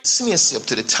Smacy up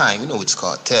to the time, you know it's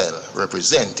Cartel,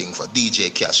 representing for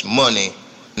DJ Casshmoney.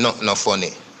 No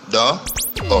funny. Duh?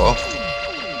 Oh.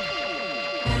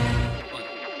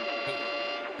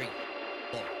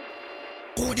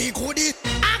 Goody.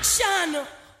 Action!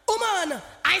 Woman,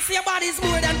 I say your body's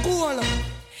more than cool.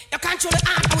 You control the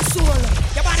heart and soul.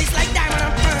 Your body's like diamond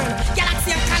and pearl.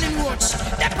 Galaxy and Colin Roach.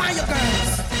 They're by your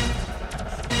girls.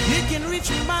 You can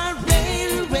reach me by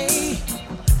railway.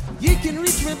 You can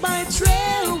reach me by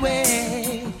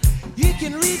trailway. You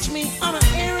can reach me on an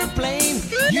airplane.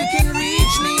 You can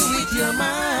reach me with your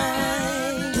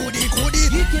mind. Goody.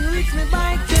 You can reach me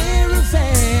by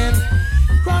caravan.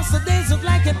 Cross the desert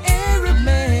like an Arab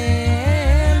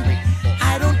man.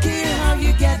 I don't care how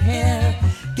you get here.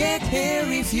 Get here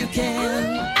if you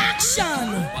can.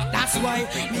 Action! That's why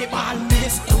me ball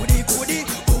Miss Goody.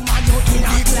 Woman, you in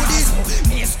a class.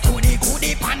 Miss Goody.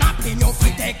 Pan up in your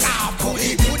feet, take off.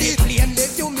 Goody. Plane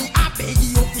left you, me a beg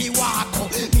you fi walk.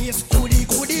 Miss Goody.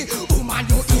 Woman,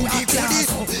 you in a class.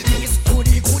 Miss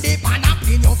Goody. Pan up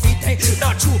in your feet, take.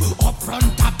 Not you up front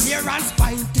appearance,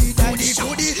 pinty Goody.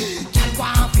 Can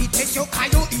want fi take you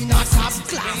 'cause you in a sub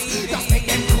class. Just make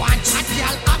them go and chat,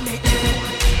 y'all, and make them go.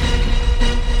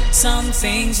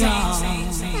 Something's wrong.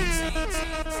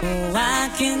 Oh, I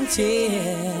can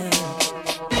tell.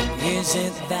 Is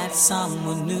it that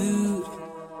someone new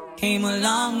came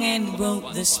along and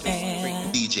broke the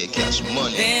spell? DJ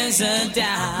Casshmoney. There's a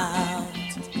doubt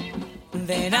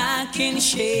that I can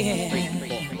share.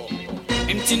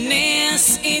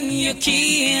 Emptiness in your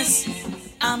kiss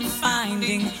I'm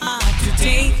finding hard to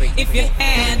take. If you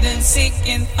hadn't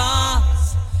second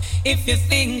thoughts, if you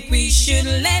think we should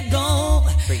let go,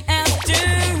 after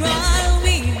all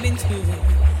we've been through,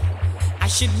 I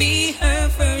should be her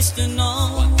first to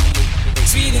know.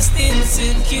 Sweetest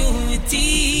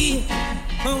insecurity,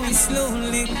 oh, it's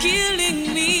slowly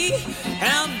killing me.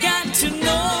 I've got to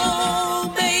know,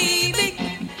 baby,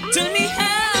 tell me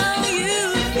how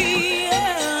you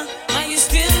feel. Are you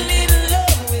still in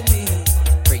love with me?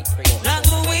 Like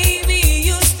the way we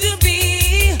used to be,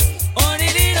 or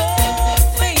did it all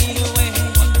fade away?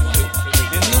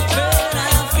 In the hurt I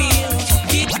feel.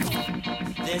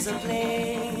 There's a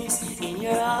place in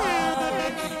your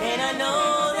heart, and I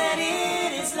know that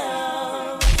it is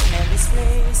love. And this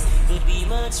place could be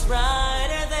much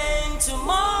brighter than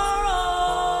tomorrow.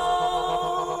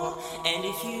 And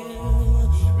if you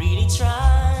really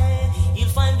try, you'll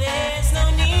find there's no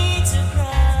need to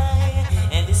cry.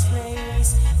 And this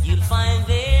place, you'll find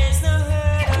there's no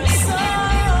hurt or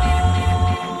sorrow.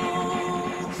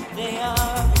 There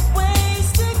are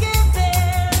ways to get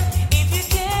there if you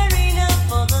care enough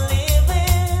for the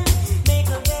living. Make a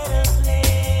better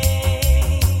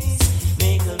place.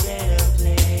 Make a better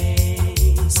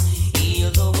place. Heal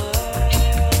the world.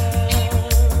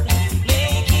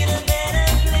 Make it a better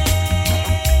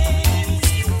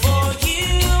place for you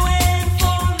and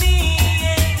for me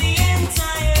and the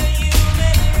entire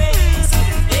human race.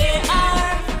 There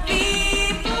are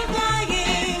people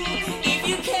dying if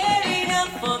you care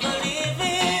enough for the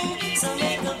living. So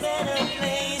make a better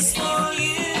place for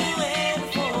you and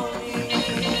for me.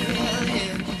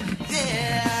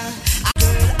 Yeah, a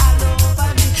girl all over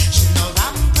me. She no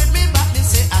ramp with me, but me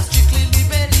say I strictly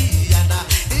libelly. And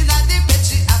inna the bed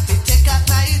she have to take a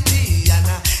nighty. And a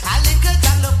little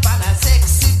doll up and a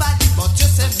sexy body. But you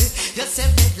say me,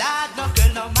 lad, no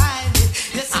girl no mind me.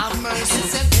 You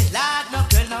say me, lad, no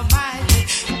girl no mind me.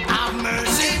 Have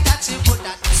mercy that she put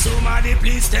that. Somebody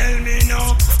please tell me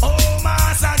now. Oh,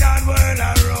 Master God, world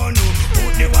around you.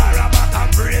 Put the war back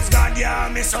and praise God, yeah,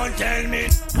 me son, tell me.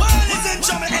 Well, listen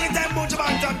to me anytime Bunch of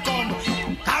Anthem come.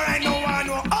 Alright, no one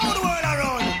know all the world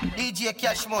around. DJ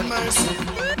Casshmoney. Mercy.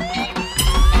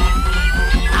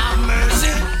 Have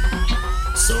mercy.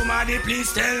 Somebody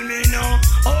please tell me now.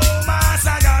 Oh,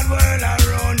 Master God, world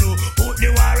around you. Put the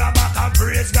war back and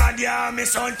praise God, yeah, me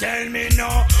son, tell me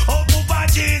now. Oh, Papa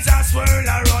Jesus, world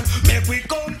around. Make we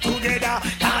come together,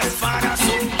 all Father,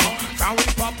 Son, come. From we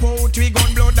pop out, we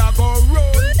gun blood a go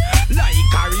run. Like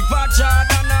a river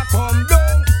Jordan a come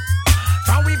down.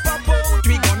 From we pop out,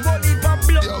 we gun go leap a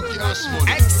blood.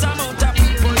 X amount of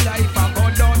people life a go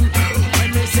done. When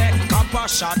me say copper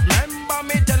shot, remember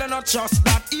me telling not just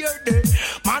that here day.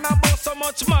 Man I bought so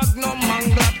much magnum, man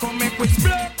glad come make we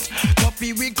split.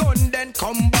 Copy we gun then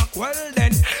come back well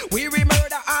then. We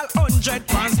murder all 100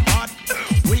 pounds spot.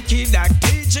 Wicked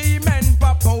TG men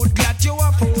pop out, glad you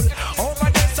a fool. Over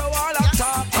there so all a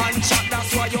talk and chat,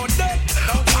 that's why you're dead.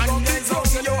 And this how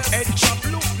your head chop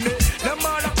look me. The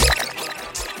mother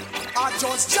I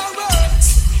just jarrett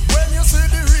when you see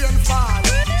the rain fall.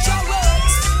 Jarrett,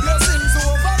 blessings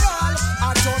overall. I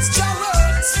just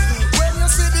jarrett when you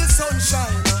see the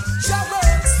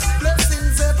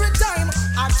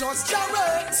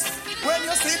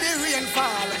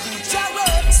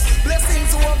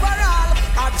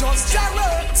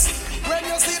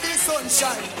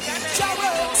shine.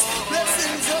 Showers,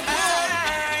 blessings upon.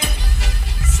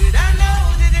 Should I know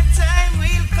that the time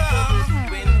will come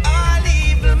when all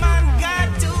evil man got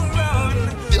to run?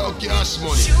 Yo,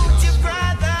 Casshmoney. Shoot your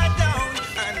brother down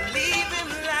and leave him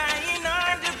lying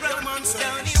on the ground.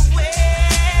 Down your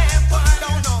weapon,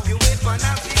 your weapon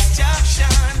of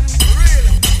destruction.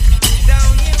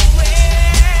 Down your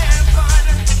weapon,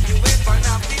 your weapon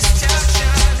of destruction.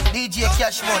 DJ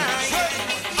Casshmoney.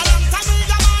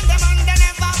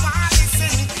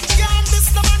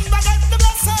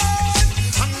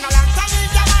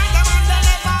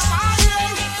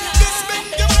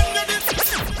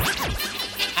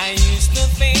 I used to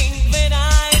think that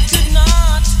I could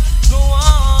not go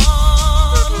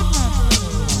on,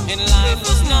 and life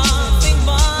was nothing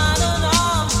but an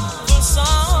awful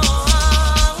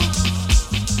song.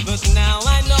 But now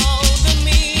I know the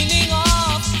meaning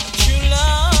of true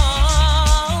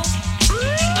love.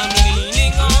 I'm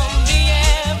leaning on the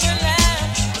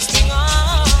everlasting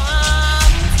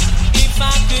arms. If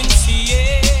I can see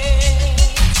it,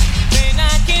 then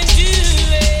I can do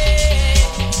it.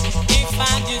 If I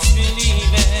just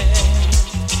believe it,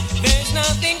 there's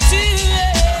nothing to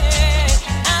it.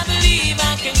 I believe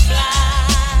I can fly.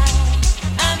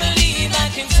 I believe I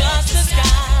can touch the sky.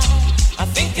 I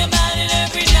think about it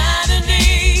every night and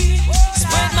day.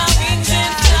 Spread my wings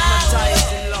and fly.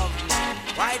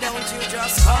 Why don't you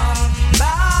just come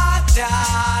back,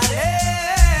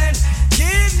 darling?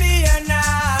 Give me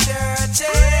another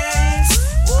chance.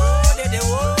 Oh,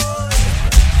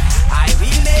 I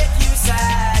will make you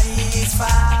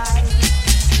satisfied.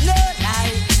 No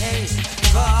lie, hey.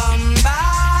 Come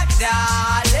back,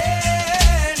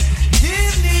 darling.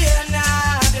 Give me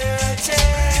another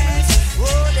chance. Oh,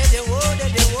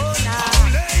 now.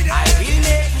 I will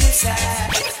make you sad.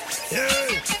 Yeah,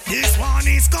 this one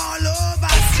is called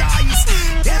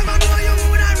Overstrike. Them I know you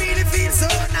woulda really feel so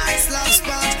nice, love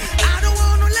spot. I don't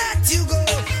wanna let you go.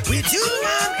 With you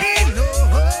I'm in no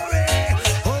hurry.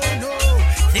 Oh no,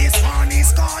 this one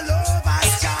is called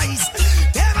Overstrike.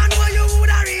 Them I know you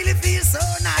woulda really feel so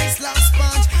nice, love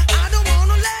spot. I don't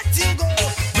wanna let you go.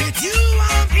 With you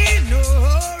I'm in no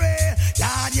hurry.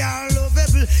 Lord, you're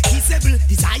lovable, kissable,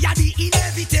 desire the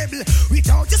inevitable.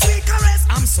 Without your sweet caress,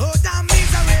 I'm so damn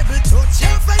miserable. Touch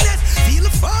your finesse, feel the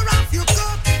fur off your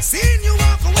cup. Seeing you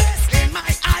walk away, in my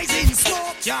eyes in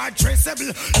smoke. You're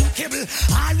traceable, lookable.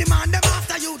 All the man them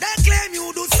after you, they claim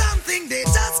you do something they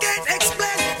just can't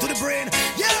explain to the brain.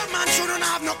 Yeah, man shouldn't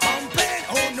have no complaint.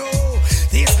 Oh no,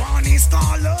 this one is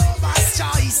called lover's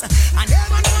choice. And them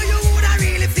I know you woulda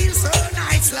really feel so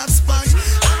nice, love sponge.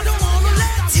 I don't wanna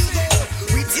let you go.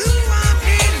 With you I'm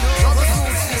in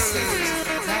love.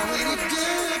 Now ain't it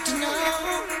good to know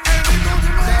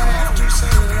that after so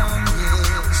long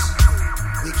years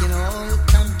we can all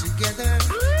come together,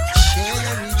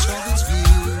 share each other's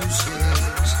views.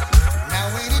 Yes. Now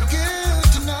ain't it good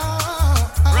to know?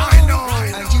 Right now.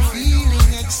 Aren't you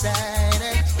feeling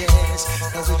excited? Yes,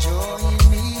 there's a joy in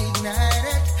me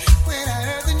ignited when I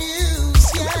heard the news.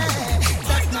 Yeah,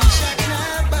 that my shot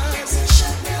now buzz,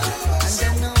 and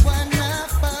then no one now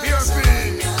fuss, Pure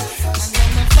peace. and then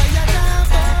the fire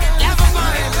now burn. Never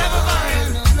mind, never mind.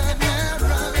 No blood now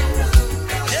run.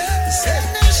 Said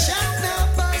no shot now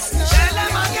buzz, no Tell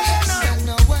them again. and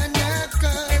no one now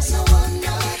curse,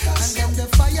 and then the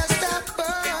fire stop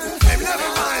burn. Never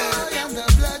mind. And the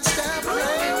blood stop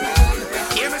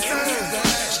run. Hear me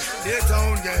say, the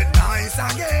town get nice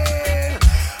again.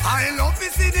 I love to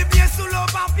see the place full of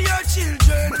happy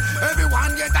children.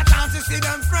 Everyone get a chance to see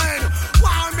them friend.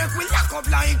 Why make we lock up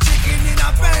like chicken in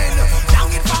a pen?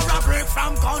 Down it for a break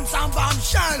from guns and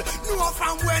bombshell. Know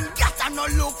from when got and no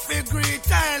look for great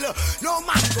tell. No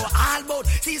man go all about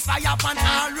ceasefire on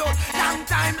all road. Long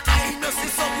time I no see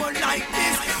someone like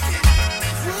this.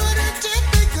 Wouldn't it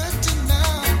be good to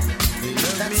know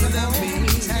that's a long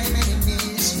time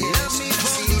enemies? Yes,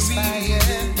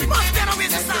 ceasefire. We must get away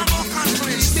the sound of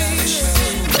country.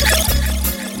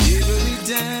 Every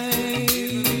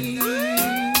time,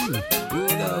 oh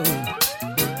Lord,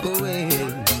 oh well,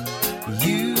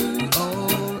 you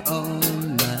all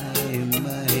on my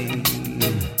mind.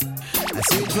 I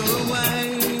said for a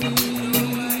while,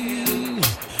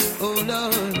 oh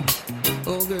Lord,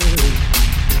 oh girl,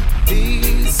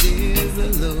 this is the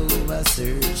love I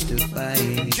search to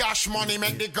find. Casshmoney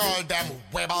make the girl them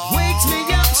webber. Wakes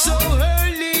me up so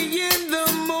early in the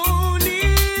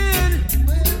morning.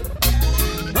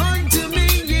 Unto me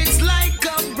it's like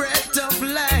a breath of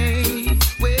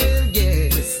life. Well,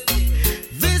 yes,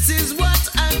 this is what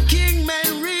a king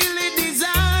man really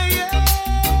desire.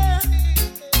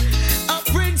 A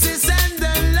princess and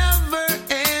a lover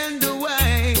and a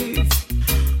wife.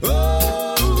 Oh,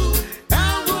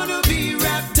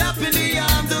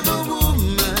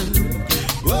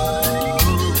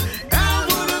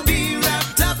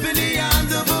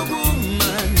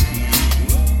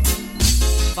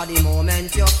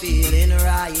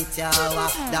 yeah.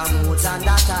 The moods and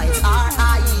the tides are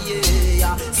high,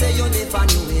 yeah. Say you never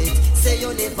knew it, say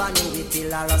you never knew it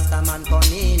till a Rasta man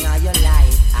come in your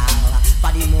life.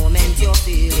 For the moment you're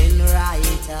feeling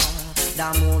right, the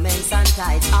moments and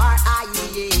tides are high,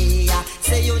 yeah.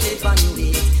 Say you never knew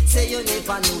it, say you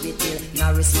never knew it till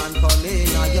Norris man come in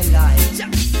your life.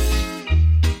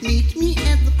 Meet me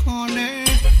at the corner.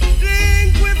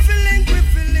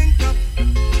 Link up.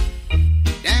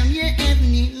 Down your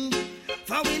avenue.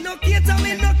 For we no cater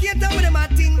with them a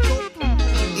think up.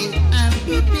 And I'll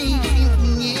be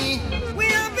patient, yeah. We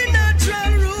have the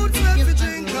natural roots where we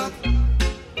drink up.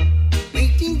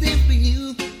 Waiting there for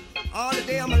you. All the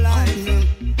day of my life.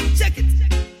 Check it.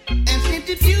 And said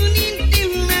to tune in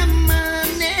till the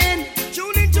morning.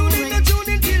 Tune in till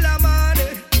the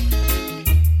morning.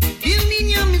 Tune in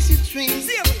your message string.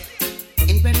 See ya.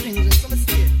 And brethren, Some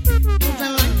stay. cause I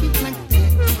like it like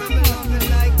that. Me love it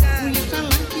like that. Yes, I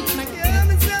like it like Yeah, that.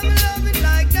 me say me love it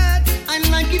like that. I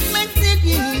like it like that,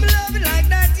 yeah. Me love it like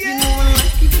that, You yeah. know I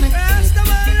like it like that. Rasta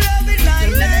man love it like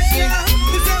So let me that, see. yeah.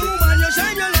 Me say woman, you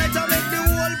shine your light and make the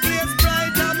whole place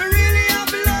brighter. Me really have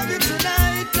to love you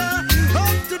tonight.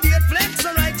 Up to date flex,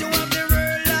 alright, you have the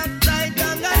world locked tight.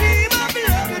 And I need have to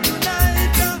love you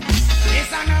tonight.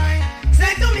 It's a night.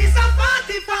 Say to me some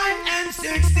 45 and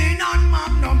 16 on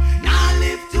Magnum. Now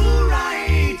live to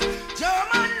right.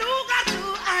 German Luga to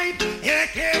hype. Here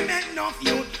came enough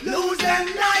youth lose them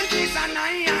life. It's a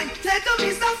night. Say to me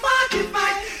some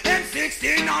 45 and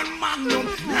 16 on Magnum.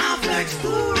 Now flex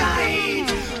to right.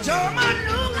 German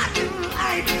Luga to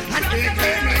hype. And here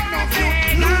came enough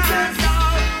youth lose them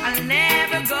life. I'll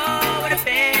never go where the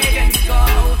pagans go.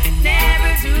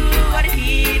 Never do what the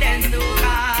heathens do.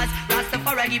 Cause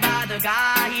Rastafari give out the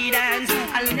guidance.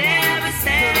 I'll never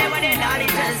say what they daddy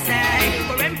just say.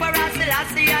 For Emperor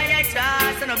Selassie I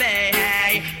trust and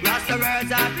obey. Rasta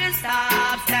words of your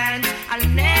substance. I'll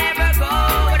never go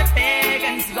where the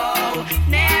pagans go.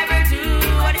 Never do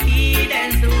what the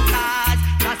heathens do. Cause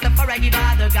Rastafari give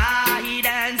out the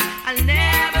guidance. I'll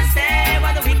never say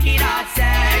what the wicked are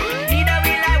say. Neither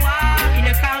will I walk in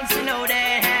the council no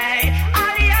day.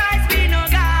 All the eyes be no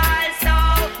God. So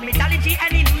mythology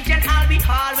and illusion I'll be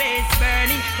always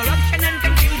burning. Corruption and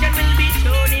confusion will be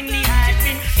shown in the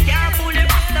acting. Can't fool the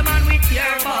Rasta man with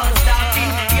your false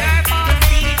doctrine. Your false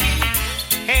teaching.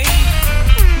 Hey,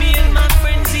 me and my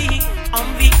friend Z on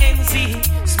the NZ,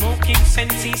 smoking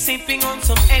Sensi, sipping on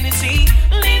some energy,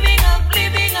 living up,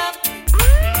 living up,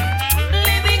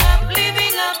 living up,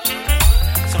 living up.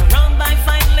 Surrounded by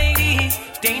fine ladies,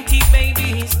 dainty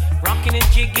babies, rocking and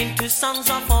jigging to songs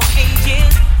of all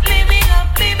ages, living up,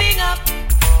 living up,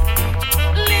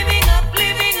 living up,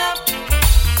 living up.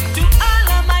 To all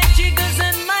of my jiggers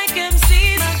and my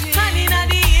MCs, honey in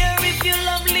the air if you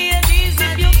love ladies,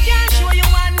 if you can't show you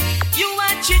one, you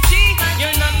are chichi,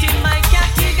 you're not in my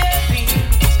category.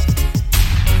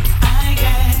 I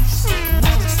guess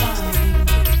no sign,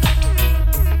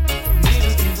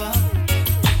 never give up.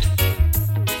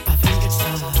 I think it's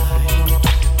time.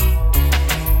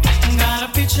 Got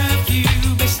a picture of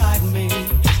you beside me,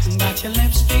 got your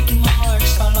lipstick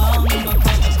marks along my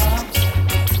cups.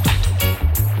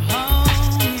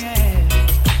 Oh yeah,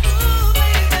 ooh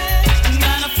baby,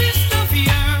 got a fist of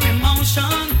your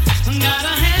emotion, got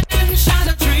a hand shot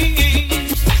of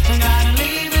dreams, gotta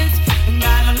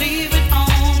leave it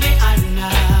on behind now.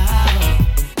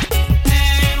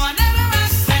 And whatever I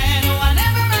said,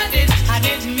 whatever I did, I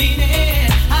didn't mean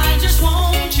it. I just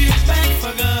want you back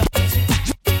for good.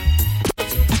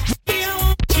 I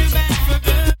want you back for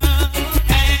good.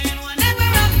 And whenever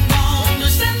I'm gone,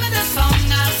 just send me the song,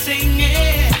 I'll sing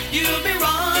it. You'll be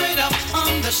right up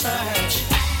on the search.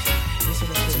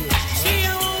 See,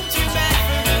 I want you back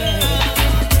for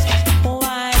good.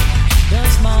 Why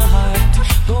does my heart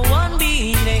go on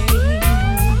beating?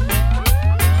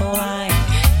 Why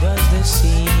does the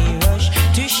sea rush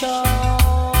to shore?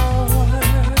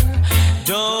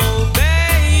 Don't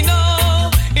they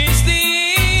know it's the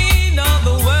end of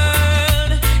the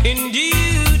world, and you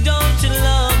don't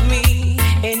love me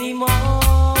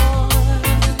anymore?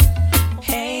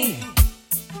 Hey,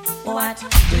 what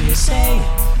do you say,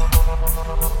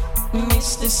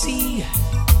 Mr. C?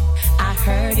 I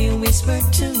heard you whisper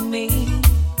to me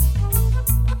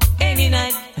any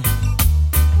night.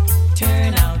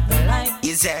 Turn out the light.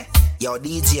 Is it? Yo,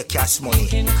 DJ Casshmoney.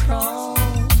 Can crawl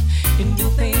and do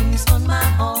things on my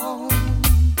own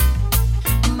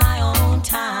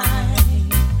time.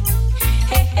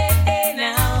 Hey, hey, hey,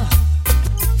 now.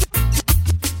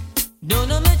 Don't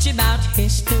know much about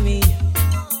history.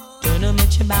 Don't know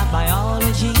much about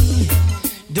biology.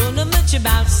 Don't know much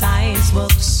about science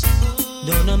books.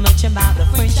 Don't know much about the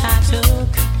French I took.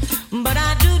 but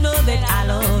I do know that I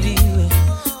love you.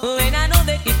 And I know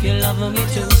that if you love me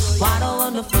too, what a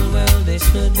wonderful world this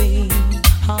would be.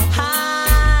 Oh,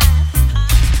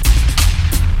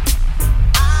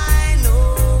 I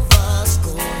know the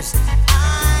scores,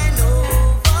 I know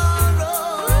the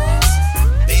roads.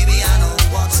 Baby, I know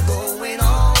what's going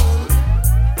on.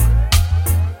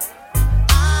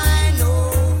 I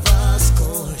know the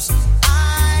scores,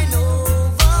 I know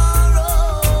the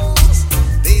roads.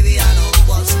 Baby, I know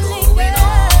what's going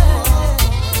on.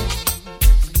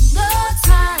 No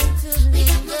time to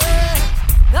linger,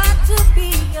 got to be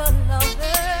your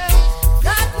lover.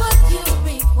 Got what you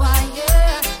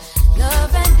require,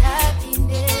 love and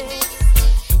happiness.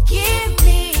 Give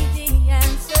me the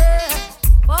answer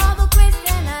for the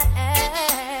question I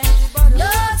ask.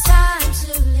 No time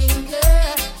to linger,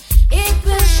 it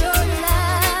will show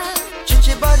love.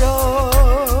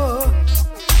 Gtbadboi.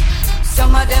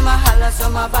 Some of them are holla,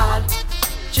 some are bad.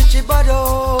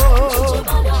 Gtbadboi.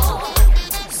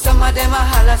 Some of them are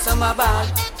holla, some are bad.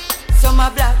 Some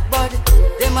are blackbird,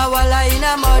 them are walla in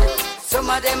a mud. Some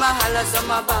of them are holla,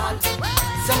 some are bad.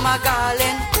 Some are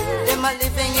garland, them are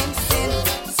living in sin.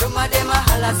 Some of them are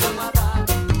holla, some are bad.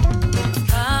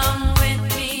 Come with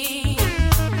me,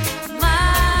 my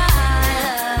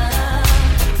love,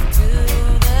 to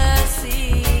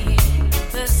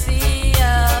the sea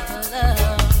of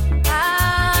love. I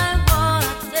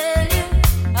wanna tell you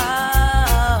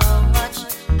how much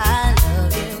I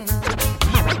love you.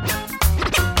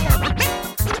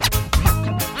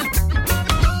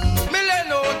 Me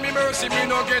lend out me mercy, me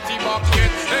no get it back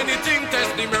yet. Anything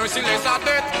test the merciless at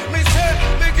death. Me say,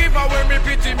 me give away me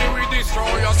pity, me we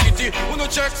destroy your city. Who no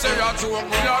check say I joke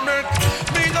me a met.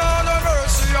 Me no no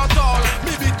mercy at all.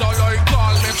 Me bitter like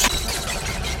gall.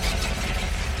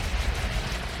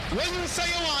 When you say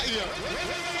you want here,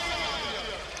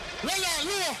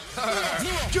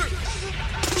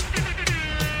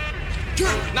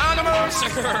 Now no mercy.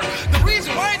 The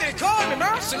reason why they call me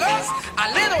merciless,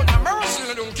 I let out my mercy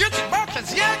and don't get it back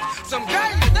as yet. Some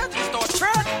guy you that is not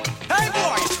track. Hey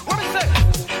boy, what me say?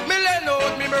 Me lend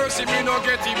out me mercy, me no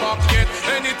get it back yet.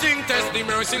 Anything test the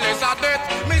merciless at death.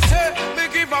 Me say, me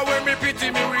give away me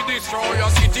pity, me we destroy your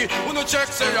city. Who no check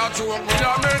say I joke me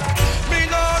a met. Me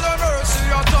no no mercy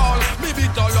at all. Me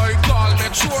bitter like gall.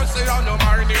 Make sure say I no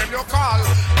my name you call.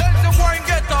 Let the wine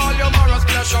get all your morals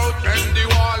splash out in the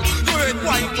wall. You ain't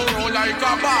wine to roll like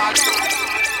a ball.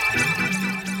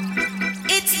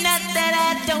 it's not that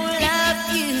I don't love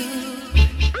you.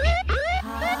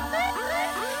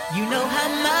 You know how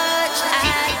much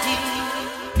I do.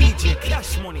 DJ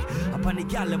Casshmoney upon the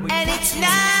galley. And it's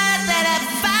not that I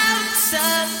found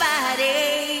somebody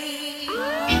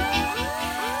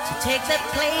to take the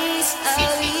place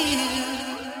of you,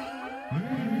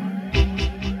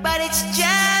 but it's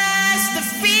just the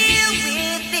feel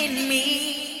within me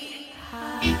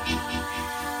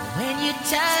when you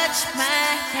touch my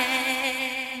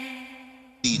hand,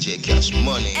 DJ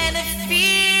Casshmoney. and a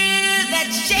feel that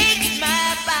shakes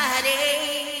my body,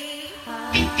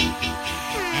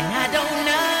 and I don't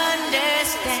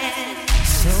understand,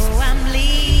 so I'm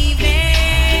leaving.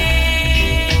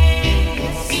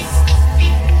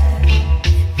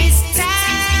 This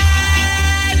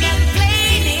time I'm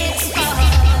playing it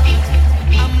smart.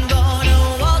 I'm gonna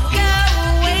walk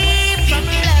away from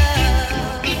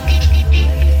love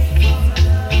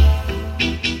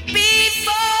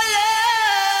before love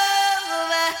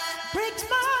breaks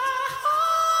my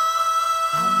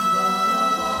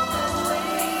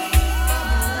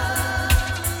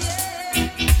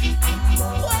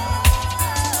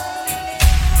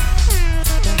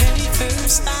the very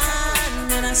first time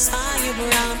that I saw your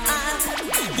brown eyes,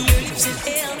 your lips it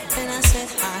held and I said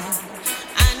hi.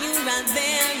 I knew right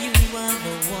there you were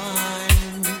the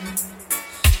one.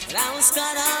 But I was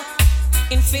caught up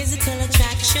in physical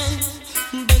attraction,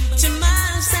 but to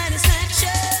my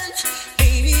satisfaction,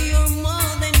 baby, you're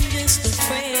more than just a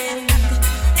friend.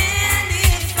 And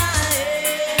if I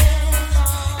am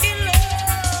in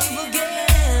love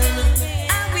again,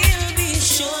 I will be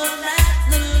sure that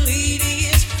the lady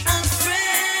is a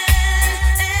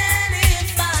friend. And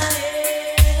if I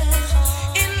am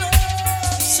in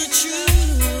love so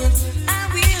true, I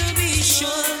will be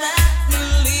sure that the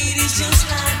lady's just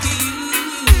like you.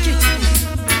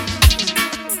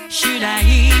 Should I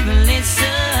even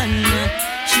listen?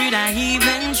 Should I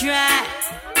even try?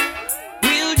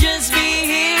 We'll just be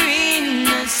hearing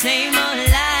the same old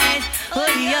lies.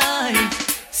 Oh, yeah.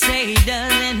 Say it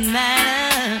doesn't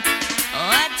matter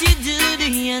what you do to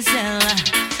yourself,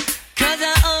 'cause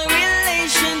our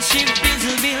relationship is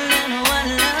built on one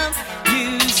love. You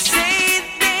say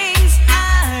things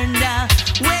aren't the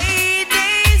way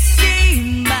they seem.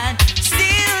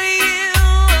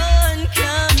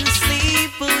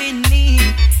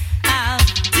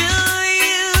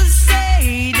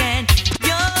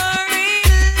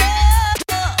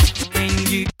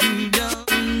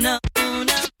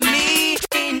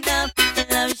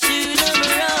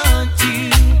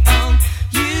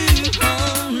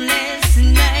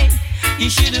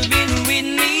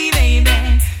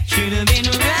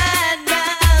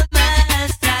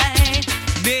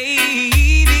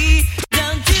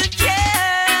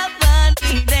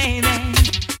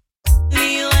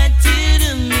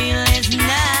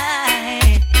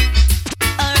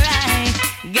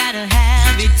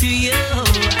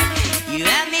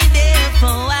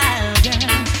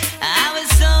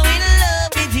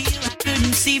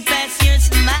 see past your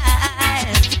smile.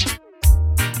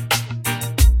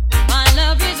 My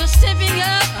love is a stepping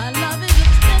up. My love is a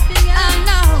stepping up. I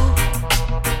know.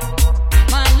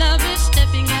 My love is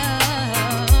stepping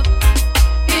up.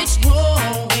 It's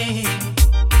growing.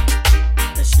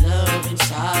 There's love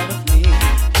inside of me.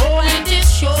 Oh, and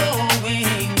it's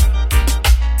showing.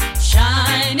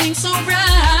 Shining so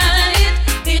bright.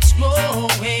 It's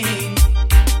growing.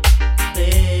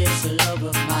 There's a love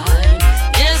of mine.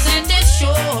 Yes, and it's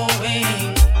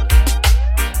showing.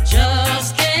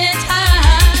 Just get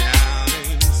high.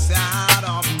 Inside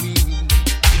of me,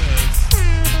 yes.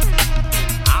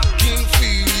 I can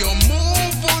feel you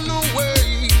moving away,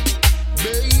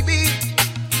 baby.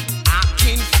 I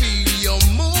can feel you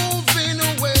moving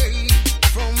away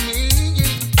from me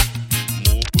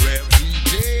more every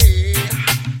day.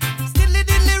 Stilly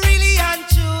dilly really and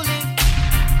truly.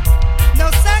 No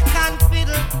second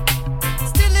fiddle.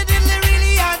 Stilly dilly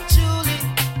really and truly.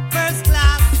 First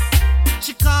class.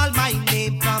 She called my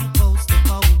name from coast to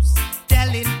coast,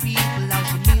 telling people how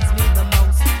she needs me the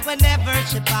most. Whenever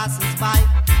she passes by,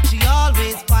 she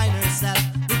always finds herself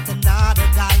with another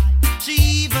guy. She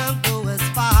even goes as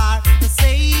far to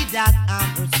say that I'm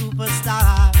her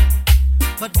superstar.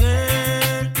 But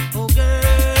girl, oh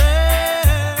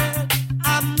girl,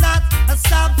 I'm not a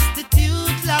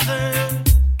substitute lover.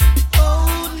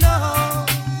 Oh no.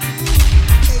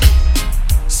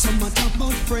 Some a talk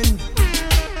about friend,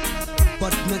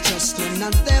 but not just one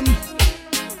of them.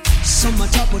 Some a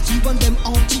talk about even them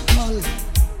article,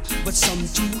 but some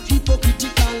too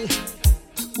hypocritical.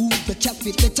 Who the cap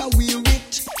it better wear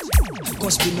it,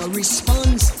 cause we no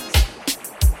response.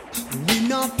 We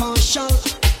not partial,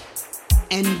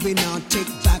 and we not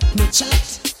take back no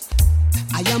chat.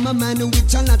 I am a man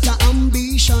with a lot of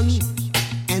ambition,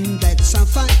 and that's a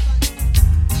fact.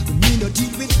 Me no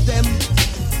deal with them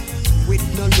with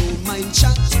no low mind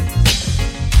chat.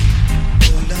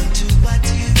 Hold on to what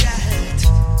you got.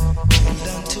 Hold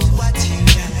on to what you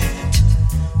got.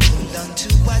 Hold on to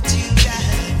what you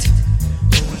got.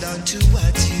 Hold on to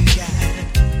what you got.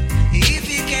 If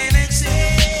you can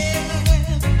accept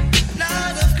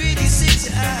lot of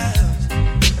criticism,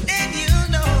 then you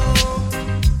know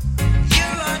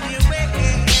you're on your way.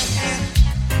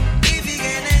 If you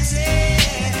can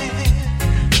accept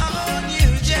on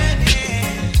your journey,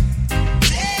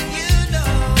 then you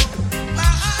know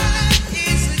my heart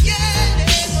is a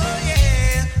yearning. Oh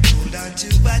yeah. Hold on to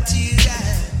what you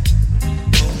got.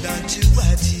 Hold on to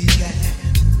what you got.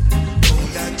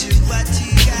 Hold on to what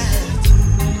you got.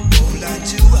 Hold on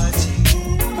to what you.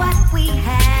 What we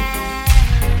have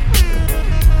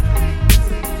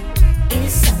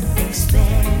is something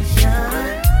special.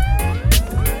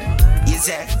 Is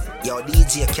it? Yo,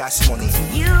 DJ Casshmoney.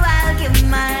 You, I'll give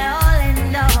my all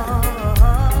and all.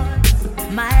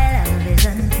 My love is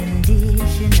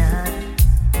unconditional.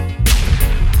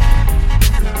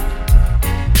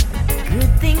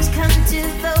 Good things come to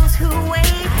those who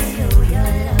wait. I know your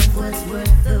love was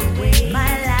worth the wait.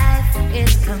 My life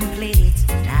is complete.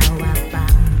 Now I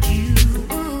found you.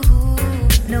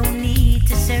 No need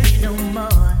to search no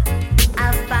more.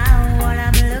 I found what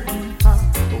I'm looking for.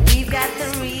 We've got the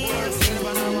real thing,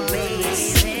 baby.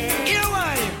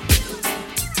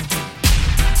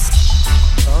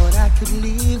 Thought I could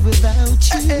live without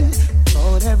you.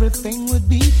 Thought everything would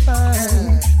be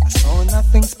fine. I saw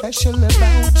nothing special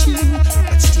about you,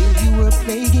 but still you were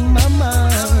plaguing my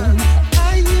mind.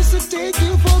 I used to take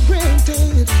you for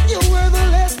granted. You were the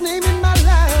last name in my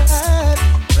life.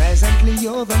 Presently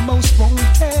you're the most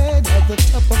wanted at the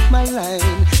top of my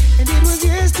line. And it was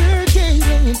yesterday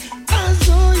when I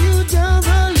saw you down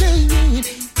the lane.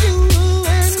 You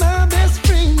and my best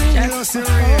friend. My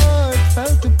heart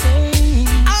felt the pain.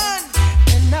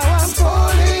 And now I'm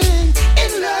falling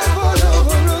in love all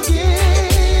over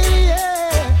again.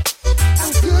 Yeah. How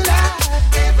could I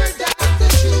ever doubt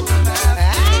that you were my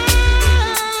friend?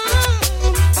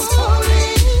 I'm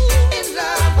falling in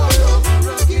love all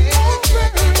over again.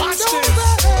 Watch this.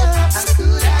 How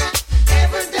could I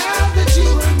ever doubt that you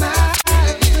were my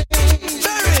friend?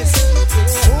 Paris.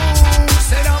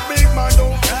 Say that big man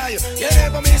don't cry. You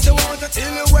never miss the water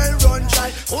till you well run dry.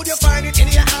 Would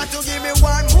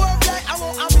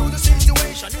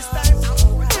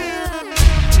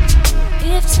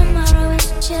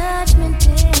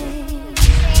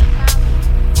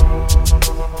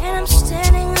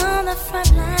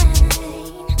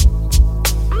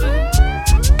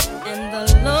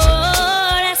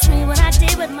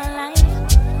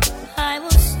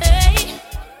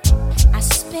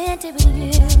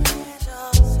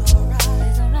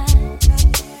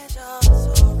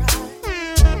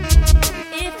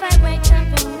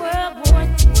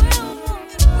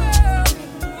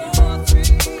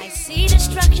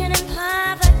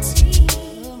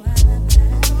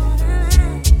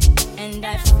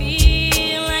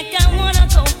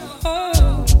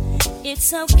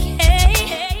It's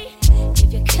okay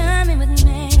if you're coming with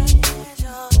me. It's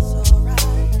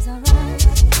alright. It's alright.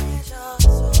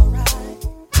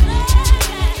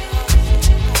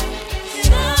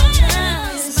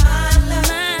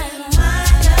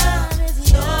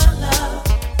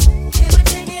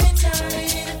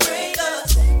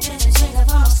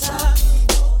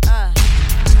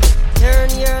 Turn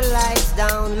your lights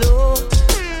down low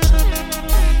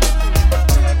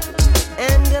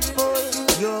and pull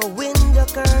your window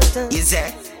curtain. Is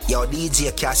it? Yo,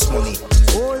 DJ Casshmoney.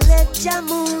 Oh, let your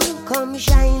moon come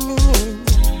shining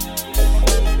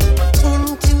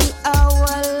into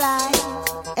our life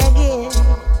again.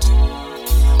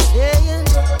 Saying,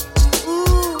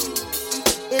 ooh,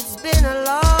 it's been a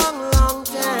long, long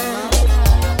time.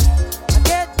 I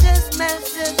get this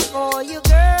message for you,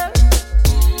 girl.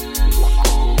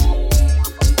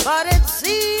 But it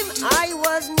seemed I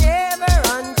was never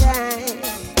on time.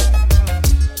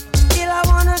 Still I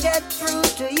wanna get through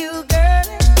to you, girl.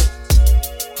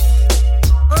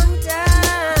 On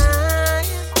time,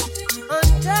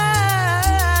 on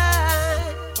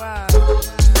time. Wow.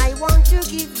 I want to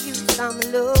give you some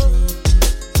love.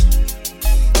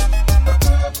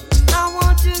 I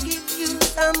want to give you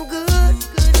some good,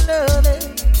 good loving.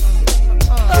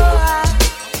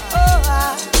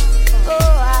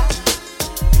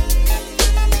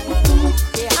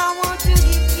 Yeah, I want to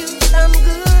give you some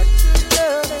good, good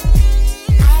loving.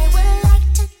 I would like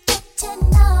to get to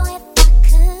know if I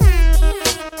could be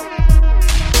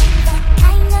the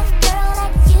kind of girl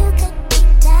that you could be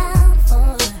down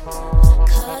for.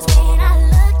 'Cause when I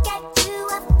look at you,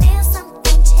 I feel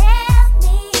something tell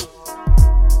me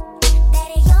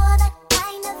that you're the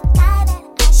kind of guy that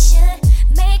I should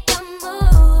make a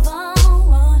move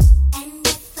on. And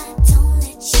if I don't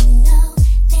let you know,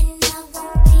 then I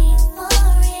won't be for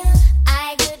real. I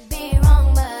could be wrong,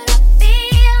 but I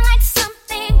feel like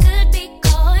something could be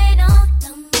going on.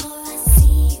 The more I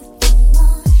see you, the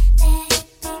more that it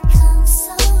becomes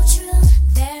so true.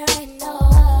 There ain't no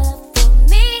other for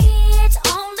me, it's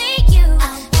only you.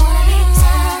 I wanna be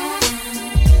down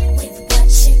with what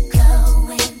you're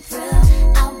going through.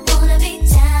 I wanna be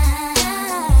down.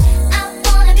 I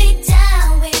wanna be down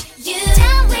with you.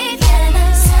 Down with you.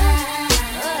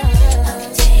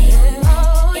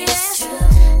 It's true.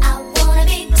 I wanna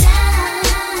be down.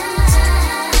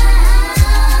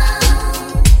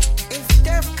 If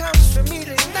death comes for me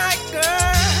tonight,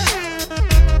 girl,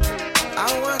 I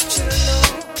want you to know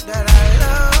that I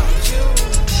love you.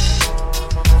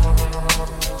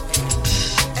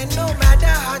 And no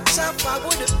matter how tough I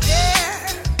would appear,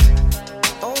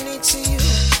 only to you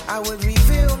I would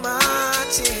reveal my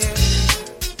tears.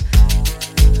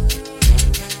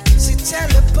 See, tell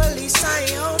the police I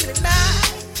ain't home tonight.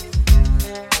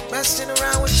 Messing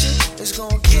around with you is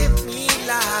gonna give me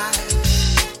life.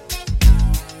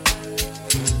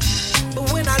 But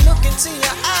when I look into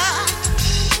your eyes,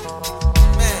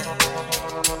 man,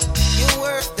 you're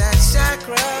worth that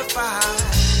sacrifice.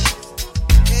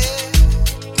 Yeah,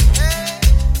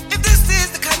 yeah. If this is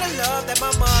the kind of love that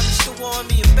my mom used to warn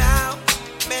me about,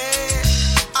 man,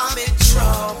 I'm in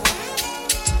trouble.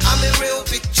 I'm in real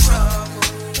big trouble.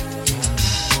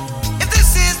 If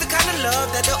this is the kind of love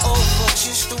that the old folks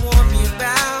used to warn me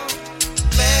about,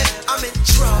 man, I'm in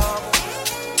trouble.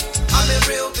 I'm in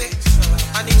real big trouble.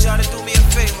 I need y'all to do me a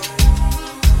favor.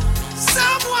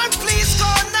 Someone please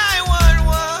call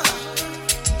 911.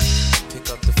 Pick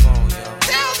up the phone, y'all.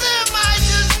 Tell them I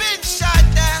just been shot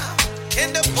down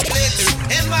in the bullet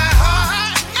in my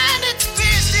heart, and it's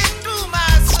piercing through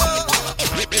my soul.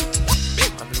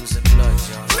 I'm losing blood,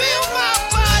 y'all. Feel my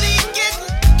body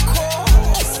getting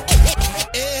cold.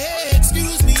 Hey,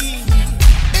 excuse me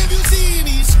if you see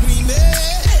me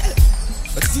screaming,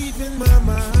 but deep in my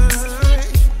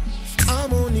mind,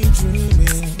 I'm only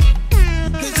dreaming.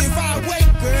 'Cause if I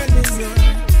wake, girl, and you're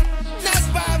not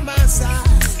by my side,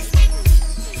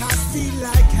 I feel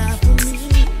like half of me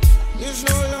is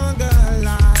no longer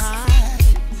alive.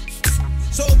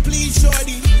 So please,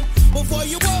 shorty, before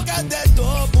you walk out that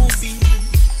door, booby,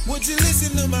 would you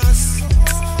listen to my song?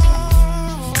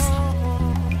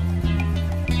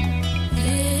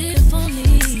 If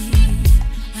only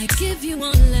I give you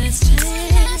one last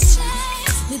chance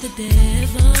with the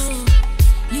devil,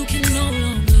 you can no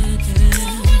longer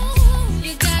tell.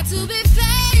 You got to be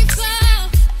faithful,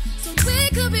 so we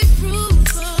could be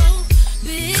fruitful.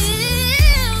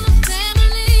 Build a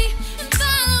family and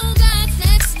follow God's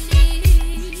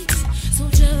destiny. So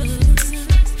just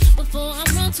before I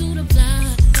run to the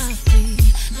block,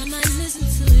 I might listen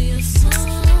to your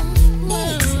song.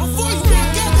 Before you walk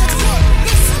out that door,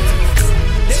 listen.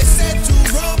 They said two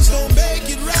wrongs don't make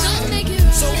it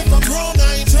right. So if I'm wrong,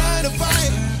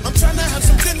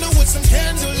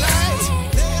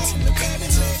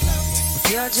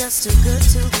 just too good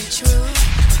to be true.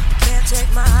 Can't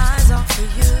take my eyes off of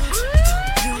you.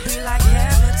 You be like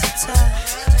heaven to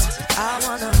touch. I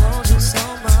wanna hold you so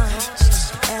much.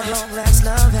 At long last,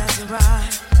 love has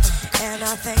arrived, and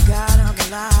I thank God I'm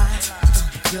alive.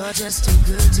 You're just too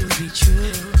good to be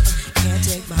true. Can't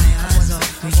take my eyes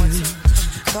off of you.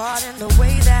 Caught in the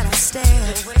way that I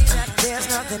stare. There's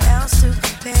nothing else to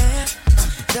compare.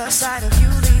 The sight of you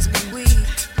leaves me weak.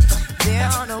 There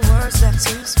are no words left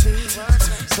to speak.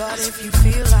 But if you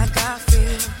feel like I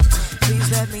feel,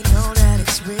 please let me know that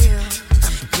it's real.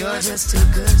 You're just too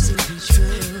good to be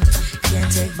true.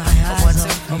 Can't take my eyes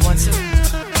off of you.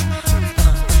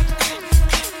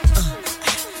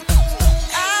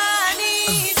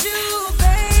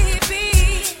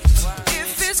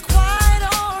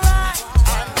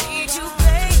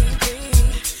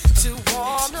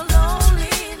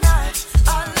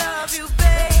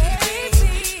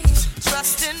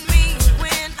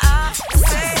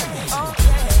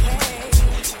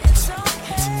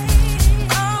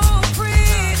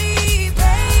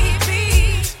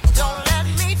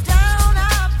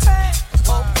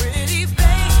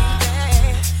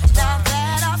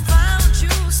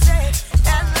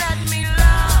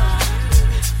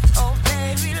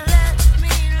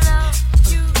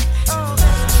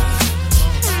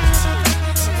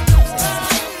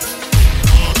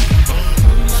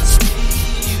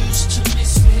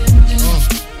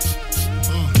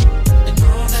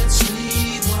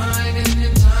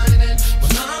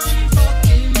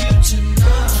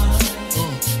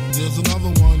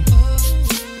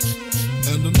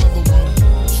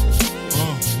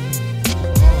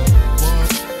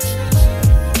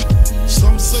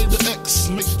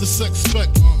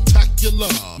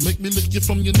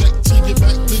 From your neck to your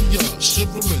back, then you're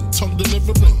shivering, tongue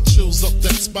delivering, chills up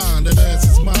that spine, that ass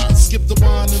is mine. Skip the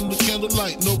wine and the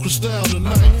candlelight, no crystal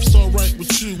tonight. It's alright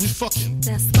with you, we fucking.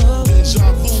 Deja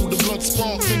vu, the blood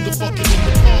spark, finger fucking in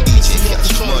the park.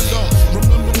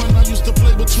 Remember when I used to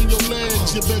play between your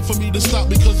legs? You begged for me to stop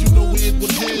because you know it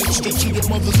would head straight to your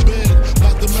mother's bed.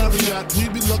 Not the Marriott,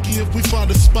 we'd be lucky if we find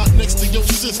a spot next to your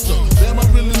sister. Damn, I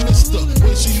really missed her.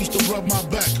 Way she used to rub my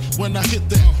back when I hit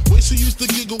that. Way she used to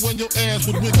giggle when your ass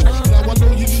would wiggle. Now I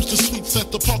know you used to sweets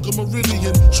at the Parker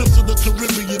Meridian, trips to the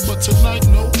Caribbean, but tonight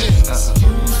no ends.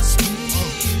 You must be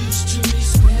used to me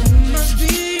spending. You must be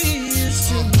used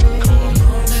to me.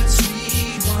 All that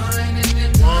sweet wine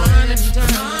and wine and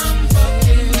dine. I'm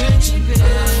fucking with you,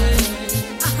 babe.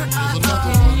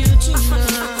 Fucking you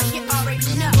tonight. You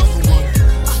already know. Another one.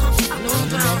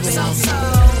 So,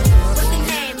 what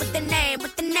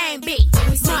the name be?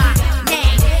 My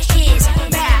name is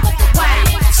Bow Wow.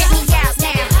 Check me out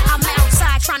now. I'm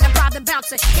outside trying to rob the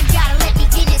bouncer. You gotta let me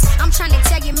get this. I'm trying to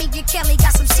tell you, me and Kelly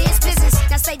got some serious business.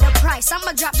 Now say the price,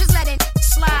 I'ma drop, just let it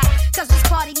slide. Cause this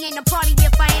party ain't a party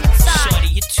if I ain't inside. Shorty,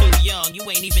 you're too young, you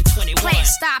ain't even 21. Plan,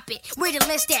 stop it. Where the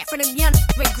list at for them young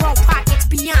with grown pockets?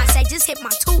 Beyonce just hit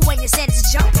my 2 when you said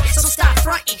it's jumping. So stop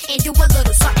fronting and do a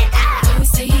little something. Let me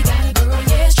say you got a girl,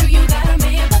 yeah.